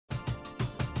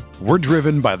We're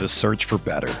driven by the search for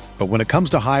better. But when it comes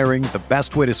to hiring, the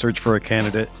best way to search for a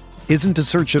candidate isn't to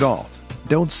search at all.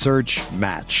 Don't search,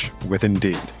 match with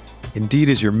Indeed. Indeed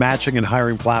is your matching and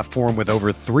hiring platform with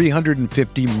over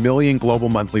 350 million global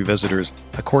monthly visitors,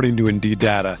 according to Indeed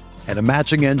data, and a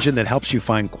matching engine that helps you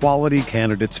find quality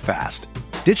candidates fast.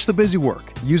 Ditch the busy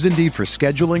work. Use Indeed for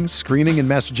scheduling, screening, and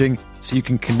messaging so you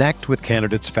can connect with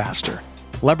candidates faster.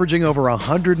 Leveraging over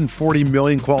 140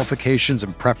 million qualifications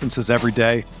and preferences every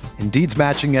day, Indeed's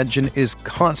matching engine is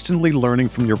constantly learning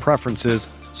from your preferences,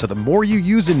 so the more you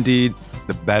use Indeed,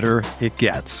 the better it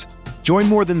gets. Join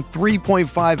more than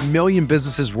 3.5 million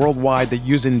businesses worldwide that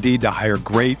use Indeed to hire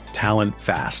great talent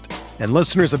fast. And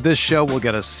listeners of this show will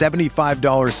get a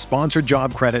 $75 sponsored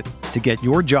job credit to get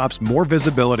your jobs more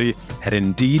visibility at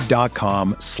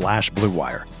Indeed.com/Blue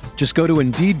Wire. Just go to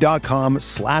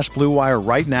Indeed.com/Blue Wire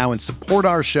right now and support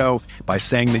our show by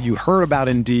saying that you heard about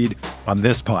Indeed on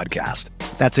this podcast.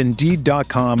 That's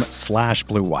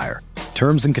Indeed.com/Blue Wire.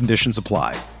 Terms and conditions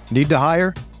apply. Need to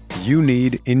hire? You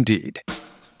need Indeed.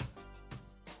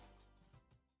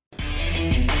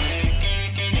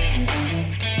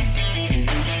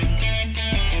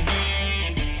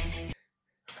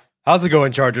 How's it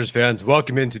going, Chargers fans?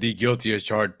 Welcome into the Guilty as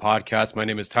Charged podcast. My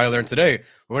name is Tyler, and today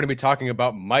we're going to be talking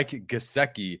about Mike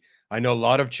Gesicki. I know a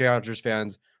lot of Chargers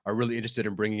fans are really interested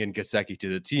in bringing in Gesicki to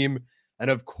the team,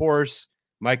 and of course,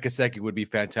 Mike Gesicki would be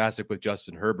fantastic with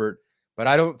Justin Herbert, but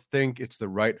I don't think it's the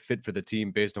right fit for the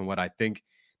team based on what I think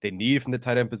they need from the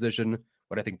tight end position,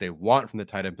 what I think they want from the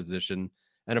tight end position,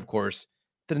 and of course,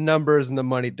 the numbers and the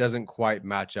money doesn't quite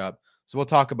match up. So we'll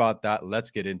talk about that.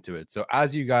 Let's get into it. So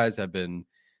as you guys have been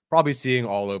probably seeing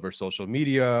all over social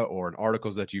media or in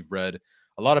articles that you've read,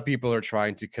 a lot of people are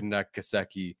trying to connect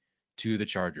Gesicki to the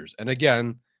Chargers. And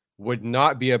again, would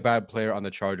not be a bad player on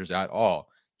the Chargers at all.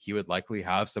 He would likely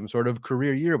have some sort of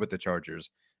career year with the Chargers.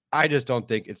 I just don't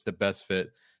think it's the best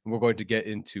fit, and we're going to get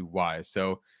into why.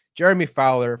 So Jeremy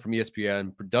Fowler from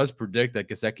ESPN does predict that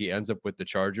Gesicki ends up with the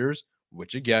Chargers,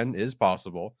 which again is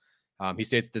possible. He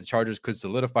states that the Chargers could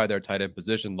solidify their tight end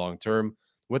position long-term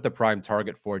with the prime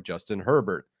target for Justin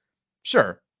Herbert.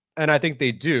 Sure. And I think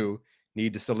they do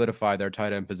need to solidify their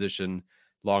tight end position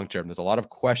long term. There's a lot of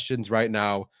questions right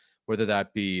now, whether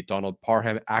that be Donald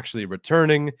Parham actually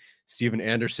returning, Steven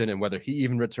Anderson, and whether he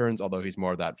even returns, although he's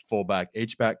more of that fullback,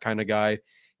 H-back kind of guy.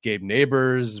 Gabe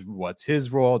Neighbors, what's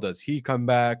his role? Does he come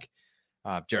back?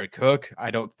 Jared Cook, I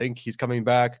don't think he's coming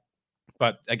back.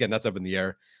 But again, that's up in the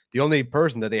air. The only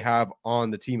person that they have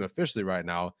on the team officially right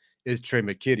now is Trey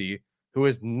McKitty, who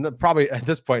is probably at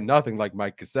this point nothing like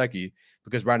Mike Gesicki,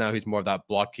 because right now he's more of that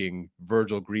blocking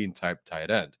Virgil Green type tight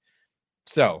end.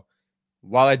 So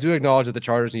while I do acknowledge that the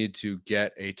Chargers need to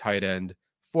get a tight end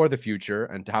for the future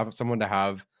and to have someone to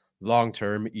have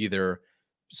long-term, either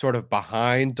sort of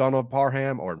behind Donald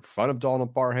Parham or in front of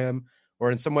Donald Parham,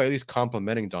 or in some way at least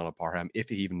complementing Donald Parham if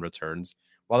he even returns,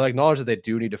 while I acknowledge that they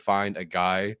do need to find a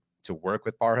guy to work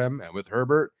with Parham and with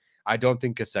Herbert, I don't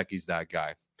think Gesicki's that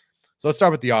guy. So let's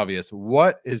start with the obvious.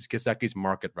 What is Gesicki's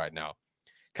market right now?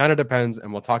 Kind of depends,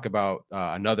 and we'll talk about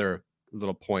another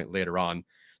little point later on.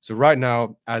 So right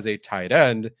now, as a tight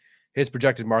end, his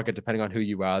projected market, depending on who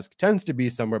you ask, tends to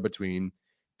be somewhere between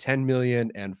 10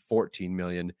 million and 14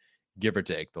 million, give or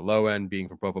take. The low end being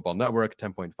from Pro Football Network,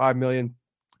 10.5 million,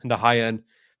 and the high end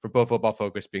for Pro Football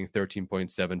Focus being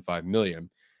 13.75 million.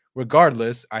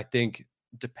 Regardless, I think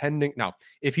now,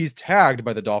 if he's tagged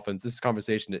by the Dolphins, this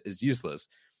conversation is useless.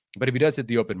 But if he does hit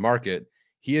the open market,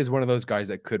 he is one of those guys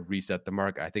that could reset the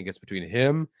market. I think it's between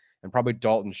him and probably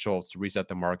Dalton Schultz to reset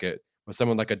the market, with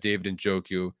someone like a David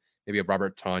Njoku, maybe a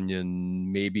Robert Tonyan,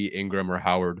 maybe Ingram or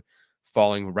Howard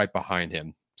falling right behind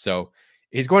him. So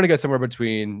he's going to get somewhere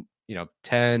between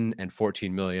 10 and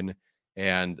 14 million.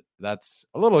 And that's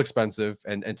a little expensive.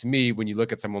 And to me, when you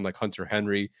look at someone like Hunter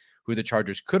Henry, who the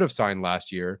Chargers could have signed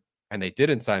last year, and they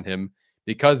didn't sign him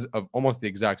because of almost the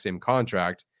exact same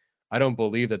contract, I don't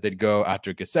believe that they'd go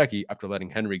after Gesicki after letting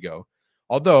Henry go.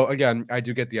 Although, again, I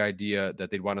do get the idea that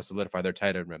they'd want to solidify their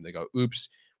tight end room. They go, oops,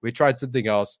 we tried something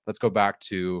else. Let's go back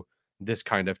to this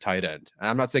kind of tight end. And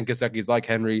I'm not saying Gesicki's like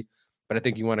Henry, but I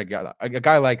think you want a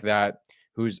guy like that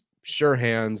who's sure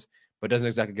hands, but doesn't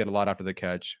exactly get a lot after the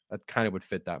catch. That kind of would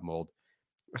fit that mold.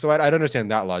 So I'd understand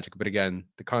that logic. But again,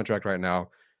 the contract right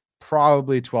now,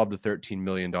 probably $12 to $13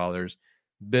 million,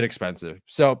 bit expensive.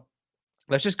 So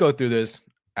let's just go through this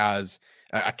as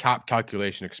a cap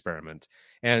calculation experiment.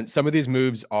 And some of these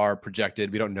moves are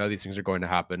projected. We don't know these things are going to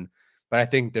happen, but I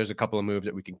think there's a couple of moves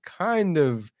that we can kind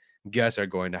of guess are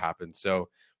going to happen. So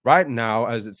right now,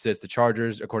 as it sits, the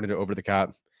Chargers, according to Over the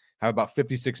Cap, have about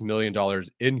 $56 million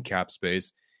in cap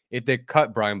space. If they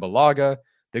cut Brian Bulaga,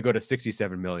 they go to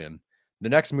 67 million. The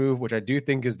next move, which I do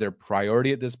think is their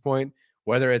priority at this point,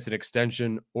 whether it's an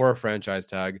extension or a franchise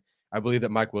tag, I believe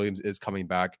that Mike Williams is coming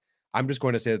back. I'm just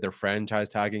going to say that they're franchise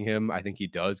tagging him. I think he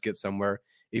does get somewhere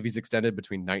if he's extended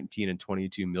between 19 and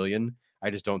 22 million. I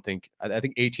just don't think, I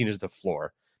think 18 is the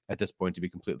floor at this point, to be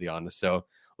completely honest. So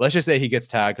let's just say he gets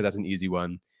tagged because that's an easy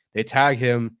one. They tag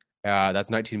him. That's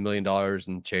 $19 million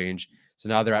and change. So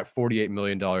now they're at $48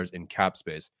 million in cap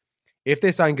space. If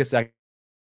they sign Gesicki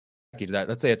to that,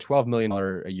 let's say a $12 million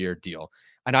a year deal.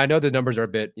 And I know the numbers are a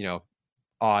bit,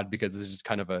 odd because this is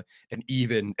kind of an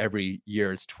even every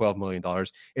year. It's $12 million.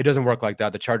 It doesn't work like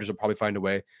that. The Chargers will probably find a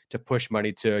way to push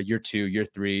money to year 2, year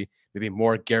 3, maybe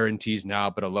more guarantees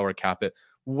now, but a lower cap it,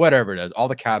 whatever it is, all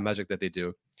the cap magic that they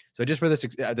do. So just for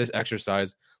this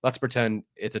exercise, let's pretend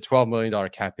it's a $12 million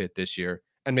cap hit this year,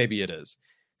 and maybe it is.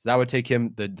 So that would take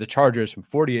him, the Chargers, from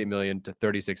 48 million to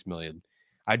 36 million.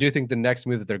 I do think the next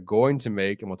move that they're going to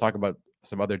make, and we'll talk about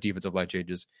some other defensive line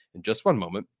changes in just one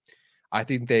moment, I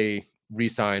think they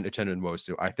re-sign Uchenna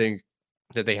Nwosu. I think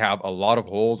that they have a lot of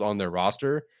holes on their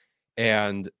roster,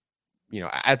 and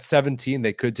at 17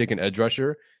 they could take an edge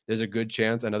rusher. There's a good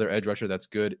chance another edge rusher that's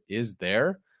good is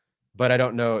there, but I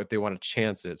don't know if they want to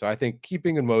chance it. So I think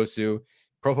keeping Nwosu,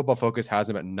 Pro Football Focus has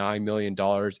him at $9 million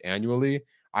annually.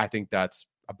 I think that's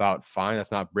about fine.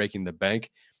 That's not breaking the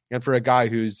bank. And for a guy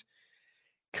who's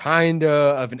kind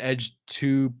of an edge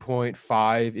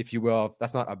 2.5, if you will,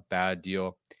 that's not a bad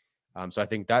deal. So I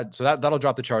think that'll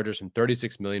drop the Chargers from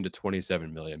 36 million to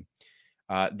 27 million.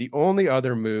 The only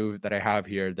other move that I have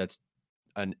here that's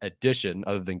an addition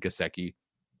other than Gesicki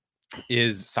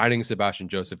is signing Sebastian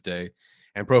Joseph Day,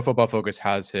 and Pro Football Focus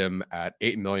has him at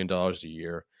 $8 million a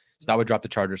year. So that would drop the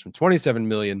Chargers from 27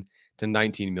 million to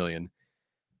 19 million.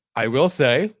 I will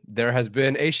say there has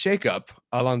been a shakeup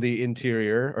along the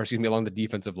along the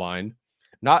defensive line,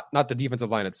 not the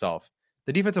defensive line itself,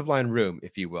 the defensive line room,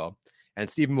 if you will. And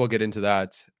Stephen will get into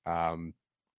that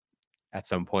at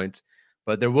some point.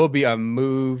 But there will be a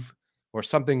move or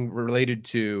something related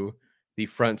to the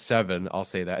front seven. I'll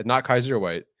say that. Not Kaiser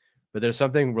White, but there's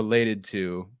something related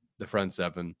to the front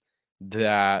seven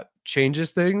that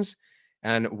changes things.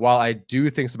 And while I do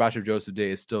think Sebastian Joseph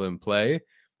Day is still in play,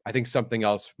 I think something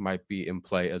else might be in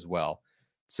play as well.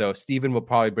 So Stephen will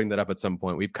probably bring that up at some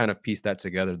point. We've kind of pieced that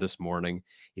together this morning.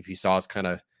 If you saw us kind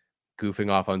of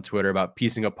goofing off on Twitter about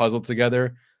piecing a puzzle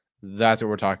together, that's what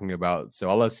we're talking about. So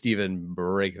I'll let Steven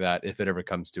break that if it ever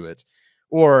comes to it.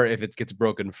 Or if it gets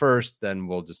broken first, then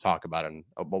we'll just talk about it.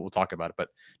 We'll talk about it. But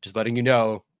just letting you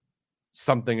know,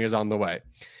 something is on the way.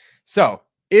 So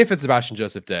if it's Sebastian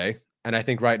Joseph Day, and I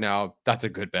think right now that's a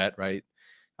good bet, right?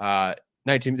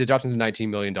 It drops into $19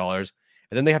 million. And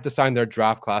then they have to sign their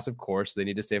draft class, of course. They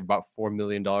need to save about $4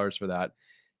 million for that.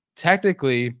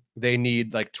 Technically, they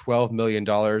need like $12 million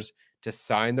to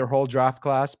sign their whole draft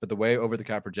class, but the way Over the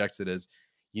Cap projects it is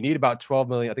you need about 12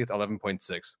 million. I think it's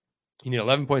 11.6. You need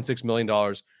 $11.6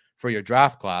 million for your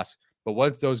draft class. But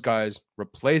once those guys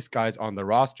replace guys on the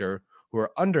roster who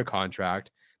are under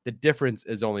contract, the difference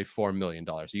is only $4 million.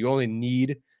 So you only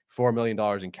need $4 million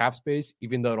in cap space,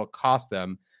 even though it'll cost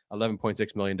them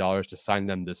 $11.6 million to sign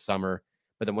them this summer.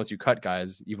 But then once you cut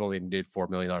guys, you've only needed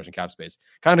 $4 million in cap space.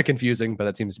 Kind of confusing, but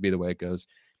that seems to be the way it goes.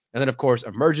 And then, of course,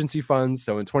 emergency funds.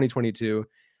 So in 2022,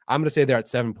 I'm going to say they're at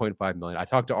 $7.5 million. I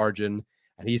talked to Arjun,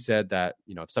 and he said that,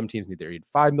 some teams need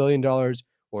 $5 million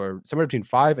or somewhere between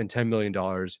 $5 and $10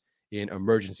 million in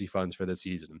emergency funds for this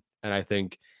season. And I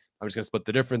think I'm just going to split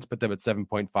the difference, put them at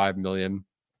 $7.5 million.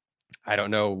 I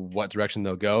don't know what direction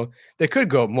they'll go. They could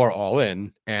go more all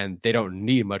in, and they don't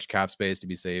need much cap space to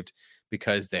be saved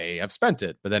because they have spent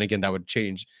it. But then again, that would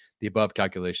change the above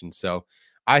calculation. So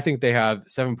I think they have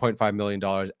 $7.5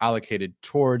 million allocated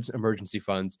towards emergency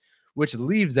funds, which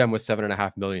leaves them with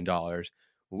 $7.5 million,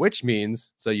 which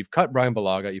means, so you've cut Brian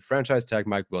Bulaga, you franchise tag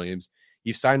Mike Williams,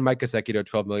 you've signed Mike Gesicki to a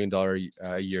 $12 million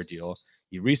a year deal,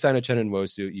 you re-signed Uchenna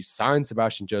Nwosu, you signed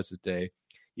Sebastian Joseph Day,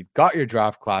 you've got your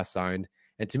draft class signed.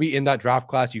 And to me, in that draft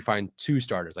class, you find 2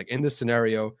 starters. Like in this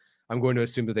scenario, I'm going to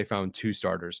assume that they found 2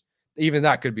 starters. Even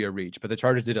that could be a reach, but the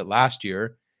Chargers did it last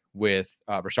year with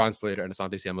Rashawn Slater and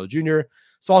Asante Samuel Jr.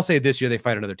 So I'll say this year they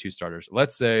find another 2 starters.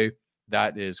 Let's say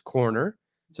that is corner.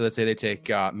 So let's say they take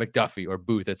McDuffie or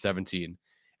Booth at 17.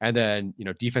 And then,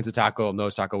 defensive tackle,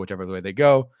 nose tackle, whichever way they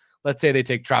go. Let's say they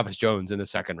take Travis Jones in the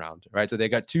second round, right? So they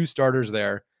got 2 starters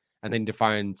there, and then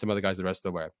define some other guys the rest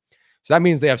of the way. So that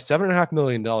means they have $7.5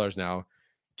 million now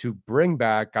to bring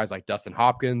back guys like Dustin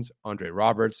Hopkins, Andre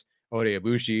Roberts, Ode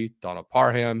Abushi, Donald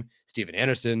Parham, Steven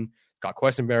Anderson, Scott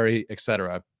Quessenberry,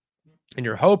 etc. And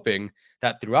you're hoping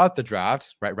that throughout the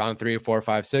draft, right, round 3, 4,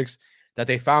 5, 6, that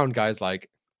they found guys like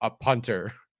a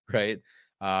punter, right?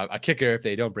 A kicker if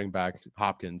they don't bring back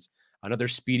Hopkins, another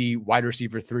speedy wide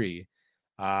receiver 3,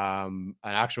 an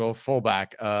actual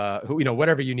fullback, who,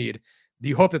 whatever you need.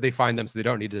 You hope that they find them so they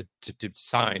don't need to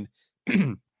sign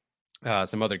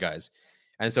some other guys.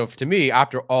 And so to me,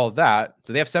 after all that,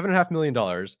 so they have $7.5 million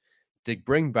to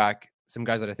bring back some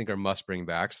guys that I think are must bring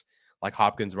backs, like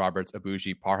Hopkins, Roberts,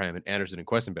 Abushi, Parham, and Anderson and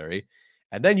Quessenberry.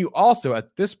 And then you also,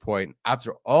 at this point,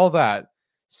 after all that,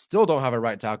 still don't have a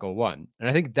right tackle one. And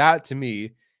I think that, to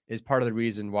me, is part of the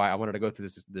reason why I wanted to go through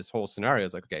this whole scenario.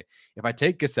 It's like, okay, if I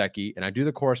take Gesicki and I do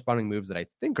the corresponding moves that I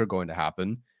think are going to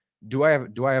happen, do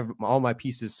I have all my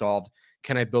pieces solved?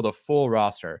 Can I build a full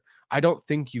roster? I don't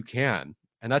think you can.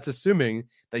 And that's assuming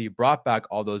that you brought back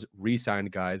all those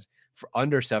re-signed guys for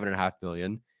under $7.5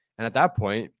 million. And at that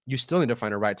point, you still need to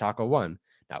find a right tackle one.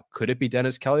 Now, could it be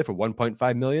Dennis Kelly for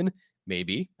 $1.5 million?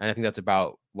 Maybe. And I think that's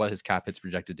about what his cap hit's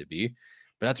projected to be.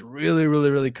 But that's really, really,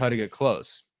 really cutting it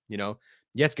close.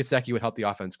 Yes, Gesicki would help the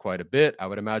offense quite a bit, I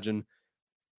would imagine.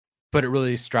 But it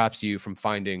really straps you from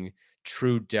finding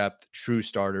true depth, true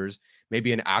starters,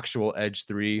 maybe an actual edge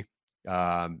 3,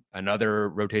 another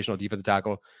rotational defensive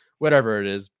tackle, whatever it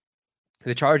is.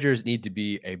 The Chargers need to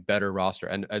be a better roster.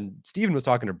 And Steven was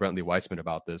talking to Brentley Weissman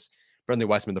about this. Brentley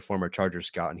Weissman, the former Chargers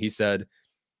scout, and he said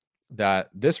that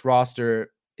this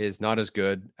roster is not as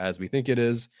good as we think it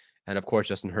is. And of course,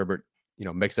 Justin Herbert,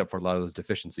 makes up for a lot of those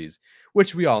deficiencies,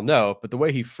 which we all know. But the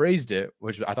way he phrased it,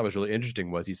 which I thought was really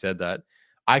interesting, was he said that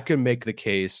I could make the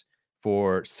case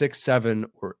for 6, 7,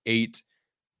 or 8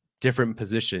 different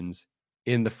positions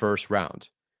in the first round,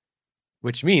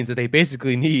 which means that they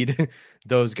basically need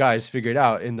those guys figured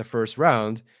out in the first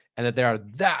round, and that there are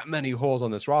that many holes on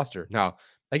this roster. Now,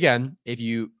 again, if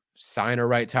you sign a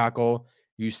right tackle,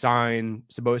 you sign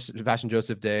Sebastian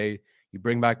Joseph Day, you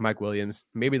bring back Mike Williams,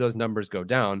 maybe those numbers go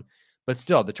down, but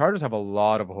still, the Chargers have a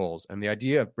lot of holes, and the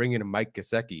idea of bringing in Mike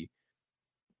Gesicki,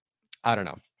 I don't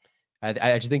know.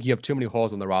 I just think you have too many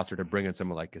holes on the roster to bring in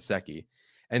someone like Gesicki.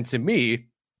 And to me,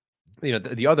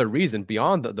 the other reason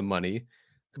beyond the money,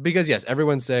 because yes,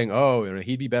 everyone's saying, oh,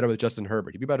 he'd be better with Justin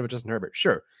Herbert. He'd be better with Justin Herbert.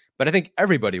 Sure. But I think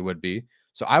everybody would be.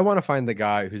 So I want to find the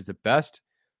guy who's the best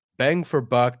bang for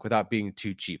buck without being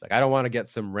too cheap. Like, I don't want to get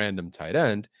some random tight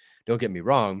end. Don't get me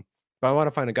wrong. But I want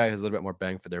to find a guy who's a little bit more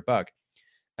bang for their buck.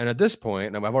 And at this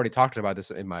point, and I've already talked about this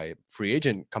in my free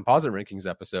agent composite rankings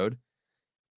episode,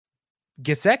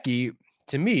 Gesicki,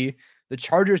 to me, the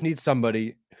Chargers need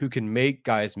somebody who can make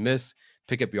guys miss,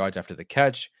 pick up yards after the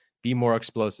catch, be more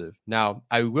explosive. Now,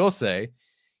 I will say,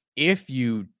 if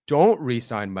you don't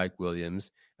re-sign Mike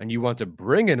Williams and you want to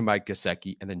bring in Mike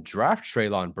Gesicki and then draft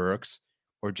Treylon Burks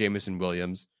or Jameson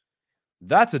Williams,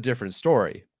 that's a different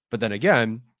story. But then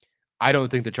again, I don't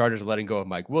think the Chargers are letting go of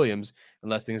Mike Williams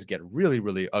unless things get really,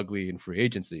 really ugly in free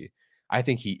agency. I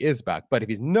think he is back. But if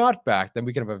he's not back, then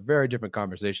we can have a very different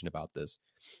conversation about this.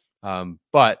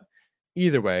 But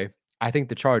either way, I think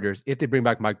the Chargers, if they bring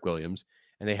back Mike Williams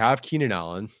and they have Keenan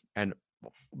Allen, and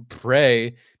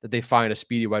pray that they find a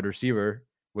speedy wide receiver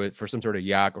for some sort of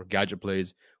yak or gadget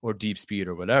plays or deep speed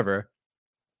or whatever,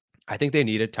 I think they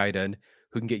need a tight end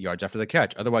who can get yards after the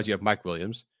catch. Otherwise, you have Mike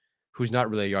Williams, who's not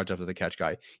really a yards after the catch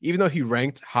guy. Even though he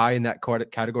ranked high in that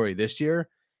category this year,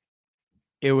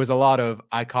 it was a lot of,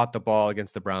 I caught the ball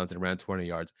against the Browns and ran 20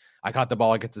 yards. I caught the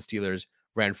ball against the Steelers,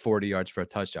 ran 40 yards for a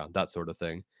touchdown, that sort of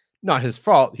thing. Not his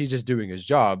fault. He's just doing his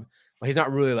job. But he's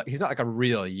not like a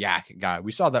real yak guy.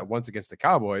 We saw that once against the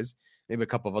Cowboys, maybe a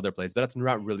couple of other plays, but that's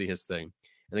not really his thing.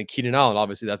 And then Keenan Allen,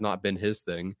 obviously, that's not been his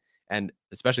thing. And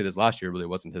especially this last year really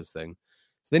wasn't his thing.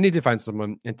 So they need to find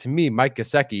someone. And to me, Mike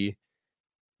Gesicki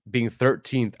being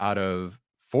 13th out of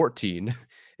 14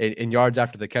 in yards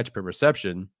after the catch per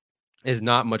reception is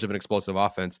not much of an explosive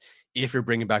offense if you're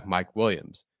bringing back Mike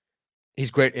Williams.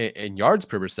 He's great in yards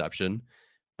per reception,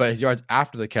 but his yards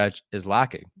after the catch is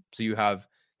lacking. So you have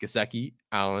Gesicki,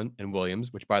 Allen, and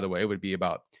Williams, which, by the way, would be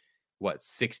about,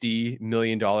 $60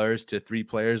 million to 3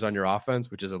 players on your offense,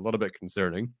 which is a little bit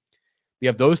concerning. You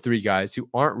have those 3 guys who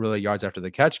aren't really yards after the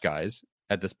catch guys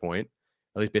at this point,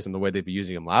 at least based on the way they've been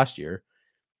using them last year.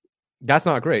 That's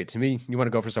not great. To me, you want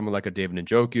to go for someone like a David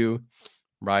Njoku,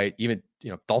 right? Even,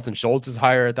 Dalton Schultz is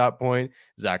higher at that point.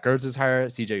 Zach Ertz is higher.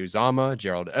 CJ Uzomah,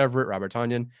 Gerald Everett, Robert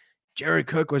Tonyan. Jared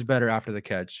Cook was better after the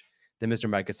catch than Mr.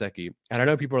 Mike Gesicki. And I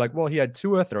know people are like, well, he had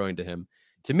Tua throwing to him.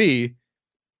 To me,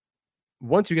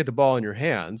 once you get the ball in your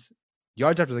hands,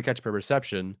 yards after the catch per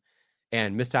reception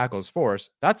and missed tackles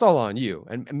force, that's all on you.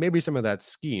 And maybe some of that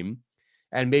scheme.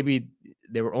 And maybe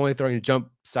they were only throwing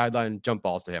sideline jump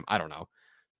balls to him. I don't know.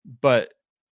 But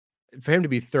for him to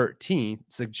be 13th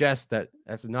suggests that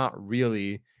that's not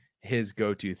really his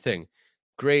go-to thing.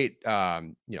 great,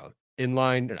 inline,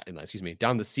 or not inline, excuse me,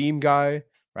 down the seam guy,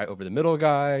 right over the middle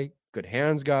guy, good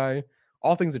hands guy,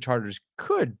 all things the Chargers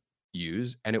could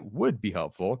use, and it would be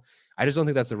helpful. I just don't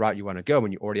think that's the route you want to go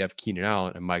when you already have Keenan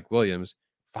Allen and Mike Williams.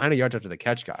 Find a yards after the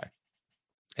catch guy.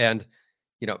 And,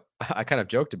 I kind of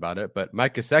joked about it, but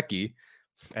Mike Gesicki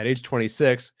at age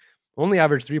 26 only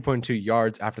averaged 3.2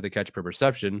 yards after the catch per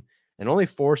reception and only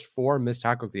forced 4 missed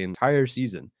tackles the entire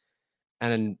season.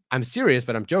 And I'm serious,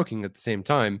 but I'm joking at the same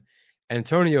time.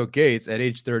 Antonio Gates at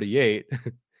age 38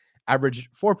 averaged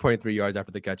 4.3 yards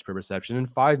after the catch per reception and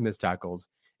 5 missed tackles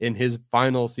in his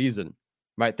final season.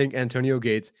 Might think Antonio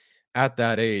Gates at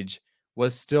that age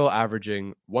was still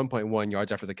averaging 1.1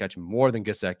 yards after the catch more than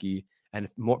Gesicki and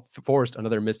forced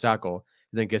another missed tackle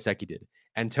than Gesicki did.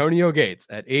 Antonio Gates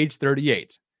at age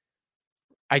 38.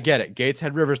 I get it. Gates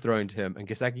had Rivers throwing to him and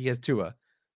Gesicki has Tua.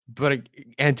 But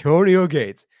Antonio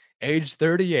Gates, age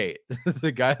 38,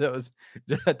 the guy that was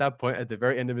at that point at the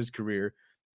very end of his career,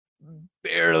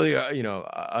 barely,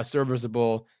 a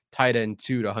serviceable tight end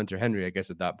 2 to Hunter Henry, I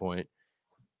guess at that point,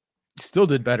 still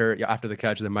did better after the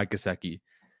catch than Mike Gesicki.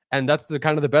 And that's the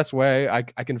kind of the best way I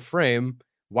can frame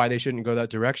why they shouldn't go that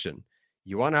direction.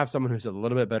 You want to have someone who's a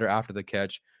little bit better after the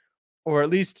catch, or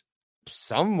at least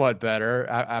somewhat better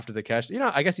after the catch.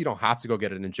 I guess you don't have to go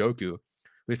get an Njoku,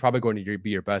 who's probably going to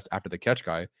be your best after the catch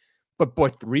guy. But boy,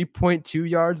 3.2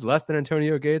 yards less than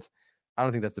Antonio Gates, I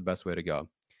don't think that's the best way to go.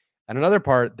 And another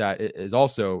part that is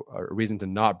also a reason to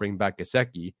not bring back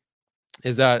Gesicki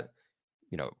is that,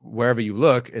 wherever you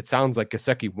look, it sounds like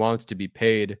Gesicki wants to be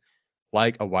paid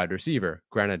like a wide receiver.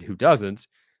 Granted, who doesn't?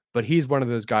 But he's one of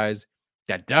those guys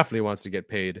that definitely wants to get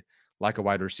paid like a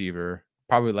wide receiver,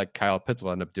 probably like Kyle Pitts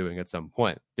will end up doing at some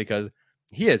point, because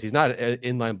he's not an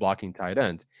inline blocking tight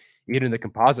end. Even in the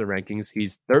composite rankings,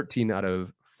 he's 13 out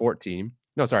of 14.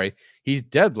 No, sorry. He's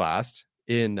dead last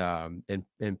in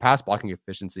pass blocking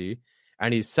efficiency,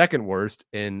 and he's second worst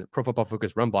in Pro Football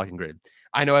Focus run blocking grade.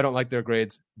 I know I don't like their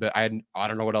grades, but I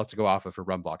don't know what else to go off of for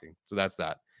run blocking. So that's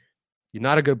that. You're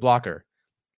not a good blocker.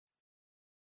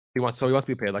 He wants to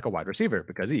be paid like a wide receiver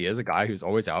because he is a guy who's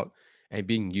always out and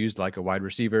being used like a wide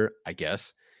receiver, I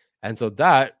guess. And so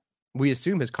that we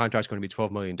assume his contract's going to be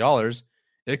 $12 million.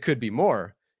 It could be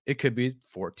more. It could be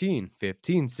 14,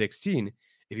 15, 16.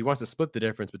 If he wants to split the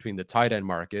difference between the tight end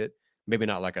market, maybe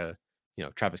not like a,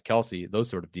 Travis Kelce, those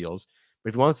sort of deals. But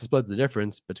if he wants to split the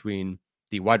difference between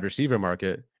the wide receiver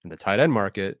market and the tight end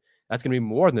market, that's going to be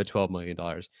more than the $12 million.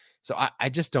 So I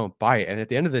just don't buy it. And at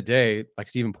the end of the day, like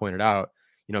Steven pointed out,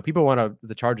 people want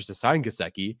the Chargers to sign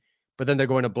Gesicki, but then they're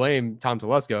going to blame Tom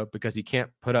Telesco because he can't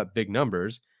put up big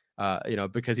numbers,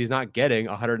 because he's not getting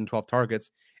 112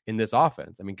 targets in this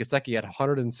offense. I mean, Gesicki had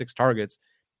 106 targets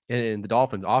in the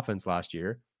Dolphins offense last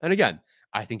year. And again,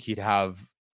 I think he'd have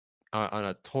on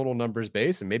a total numbers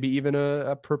base and maybe even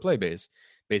a per play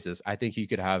basis, I think he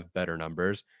could have better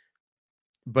numbers.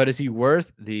 But is he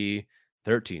worth the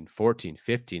 13, 14,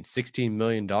 15, $16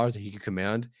 million that he could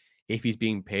command if he's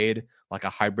being paid like a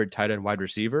hybrid tight end wide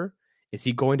receiver? Is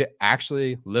he going to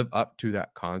actually live up to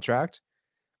that contract?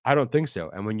 I don't think so.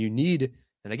 And when you need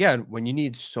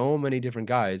so many different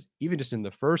guys, even just in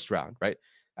the first round, right?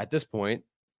 At this point,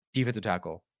 defensive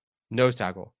tackle, nose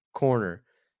tackle, corner,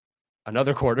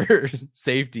 another corner,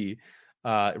 safety,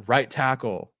 right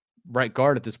tackle, right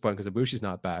guard at this point because Ibushi's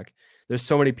not back. There's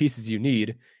so many pieces you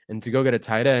need. And to go get a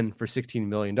tight end for $16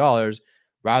 million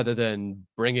rather than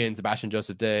bring in Sebastian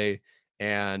Joseph Day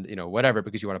and, whatever,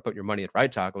 because you want to put your money at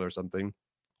right tackle or something,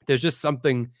 there's just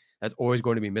something that's always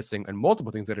going to be missing and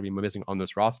multiple things that are going to be missing on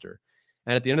this roster.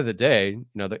 And at the end of the day,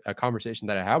 a conversation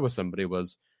that I had with somebody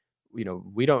was, we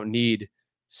don't need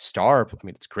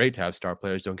it's great to have star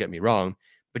players, don't get me wrong,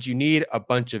 but you need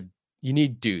you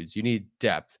need dudes, you need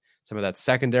depth. Some of that's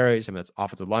secondary, some of that's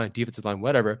offensive line, defensive line,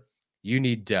 whatever. You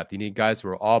need depth. You need guys who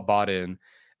are all bought in.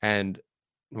 And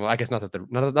well, I guess not that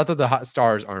the hot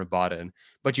stars aren't bought in,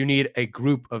 but you need a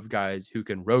group of guys who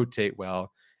can rotate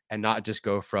well and not just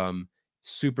go from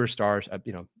superstars,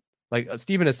 like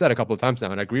Steven has said a couple of times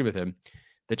now, and I agree with him.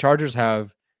 The Chargers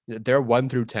have their 1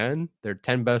 through 10, their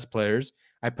 10 best players.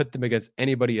 I put them against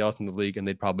anybody else in the league and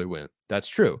they'd probably win. That's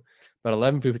true. But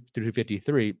 11 through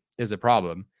 53 is a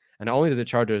problem. And not only do the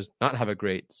Chargers not have a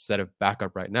great set of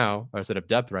backup right now, or a set of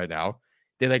depth right now,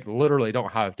 they literally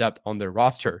don't have depth on their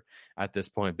roster at this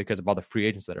point because of all the free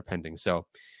agents that are pending. So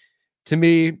to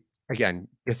me, again,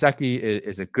 Gesicki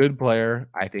is a good player.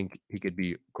 I think he could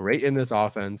be great in this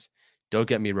offense. Don't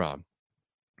get me wrong.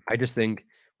 I just think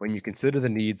when you consider the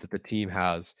needs that the team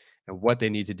has and what they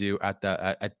need to do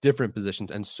at different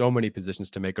positions and so many positions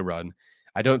to make a run,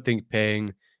 I don't think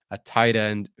paying a tight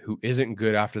end who isn't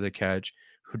good after the catch,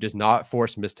 who does not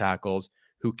force missed tackles,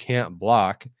 who can't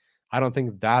block. I don't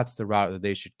think that's the route that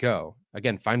they should go.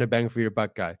 Again, find a bang for your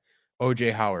buck guy.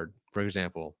 OJ Howard, for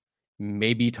example,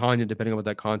 maybe Tanya, depending on what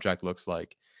that contract looks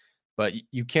like. But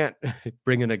you can't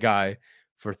bring in a guy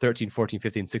for 13, 14,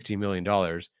 15, 16 million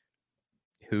dollars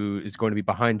who is going to be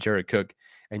behind Jared Cook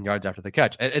and yards after the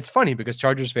catch. And it's funny because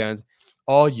Chargers fans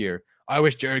all year, I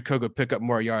wish Jared Cook would pick up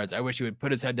more yards. I wish he would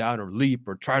put his head down or leap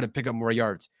or try to pick up more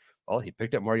yards. Well, he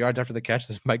picked up more yards after the catch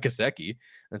than Mike Gesicki.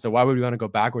 And so why would we want to go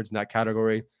backwards in that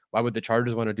category? Why would the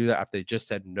Chargers want to do that after they just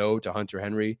said no to Hunter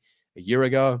Henry a year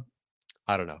ago?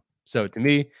 I don't know. So to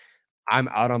me, I'm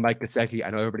out on Mike Gesicki. I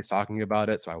know everybody's talking about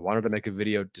it, so I wanted to make a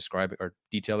video describing or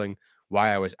detailing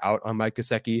why I was out on Mike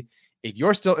Gesicki. If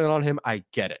you're still in on him, I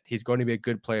get it. He's going to be a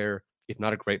good player, if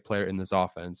not a great player in this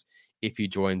offense, if he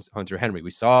joins Hunter Henry.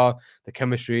 We saw the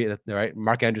chemistry, right?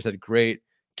 Mark Andrews had great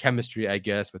chemistry, I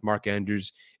guess, with Mark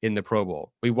Andrews in the Pro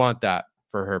Bowl. We want that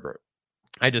for Herbert.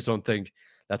 I just don't think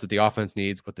that's what the offense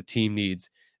needs, what the team needs,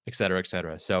 et cetera, et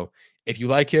cetera. So if you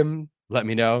like him, let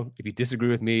me know. If you disagree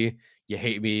with me, you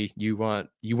hate me, you want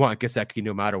Gesicki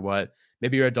no matter what.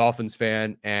 Maybe you're a Dolphins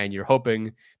fan and you're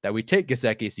hoping that we take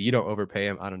Gesicki so you don't overpay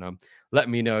him. I don't know. Let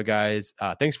me know, guys.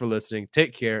 Thanks for listening.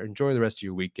 Take care. Enjoy the rest of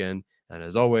your weekend. And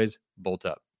as always, bolt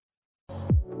up.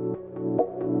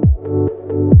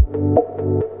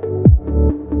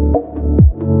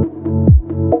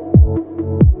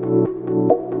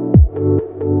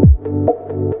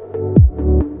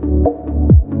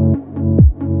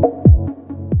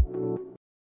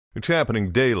 It's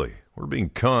happening daily. We're being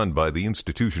conned by the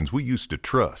institutions we used to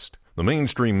trust. The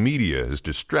mainstream media is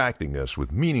distracting us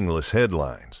with meaningless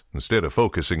headlines instead of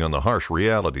focusing on the harsh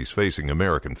realities facing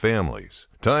American families.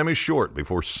 Time is short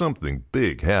before something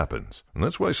big happens, and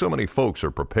that's why so many folks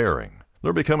are preparing.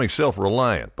 They're becoming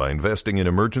self-reliant by investing in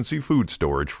emergency food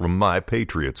storage from My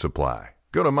Patriot Supply.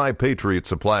 Go to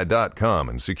MyPatriotSupply.com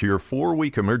and secure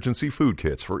 4-week emergency food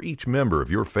kits for each member of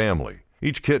your family.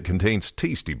 Each kit contains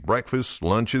tasty breakfasts,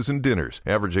 lunches, and dinners,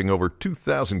 averaging over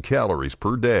 2,000 calories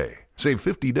per day. Save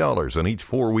 $50 on each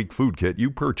 4-week food kit you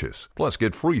purchase. Plus,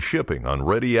 get free shipping on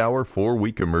Ready Hour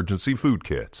 4-week emergency food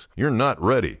kits. You're not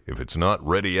ready if it's not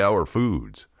Ready Hour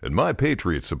Foods. At My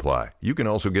Patriot Supply, you can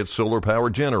also get solar power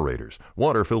generators,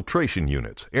 water filtration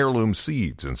units, heirloom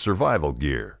seeds, and survival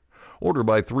gear. Order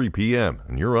by 3 p.m.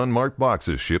 and your unmarked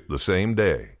boxes ship the same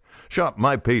day. Shop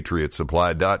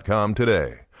MyPatriotSupply.com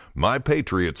today.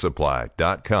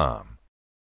 MyPatriotSupply.com.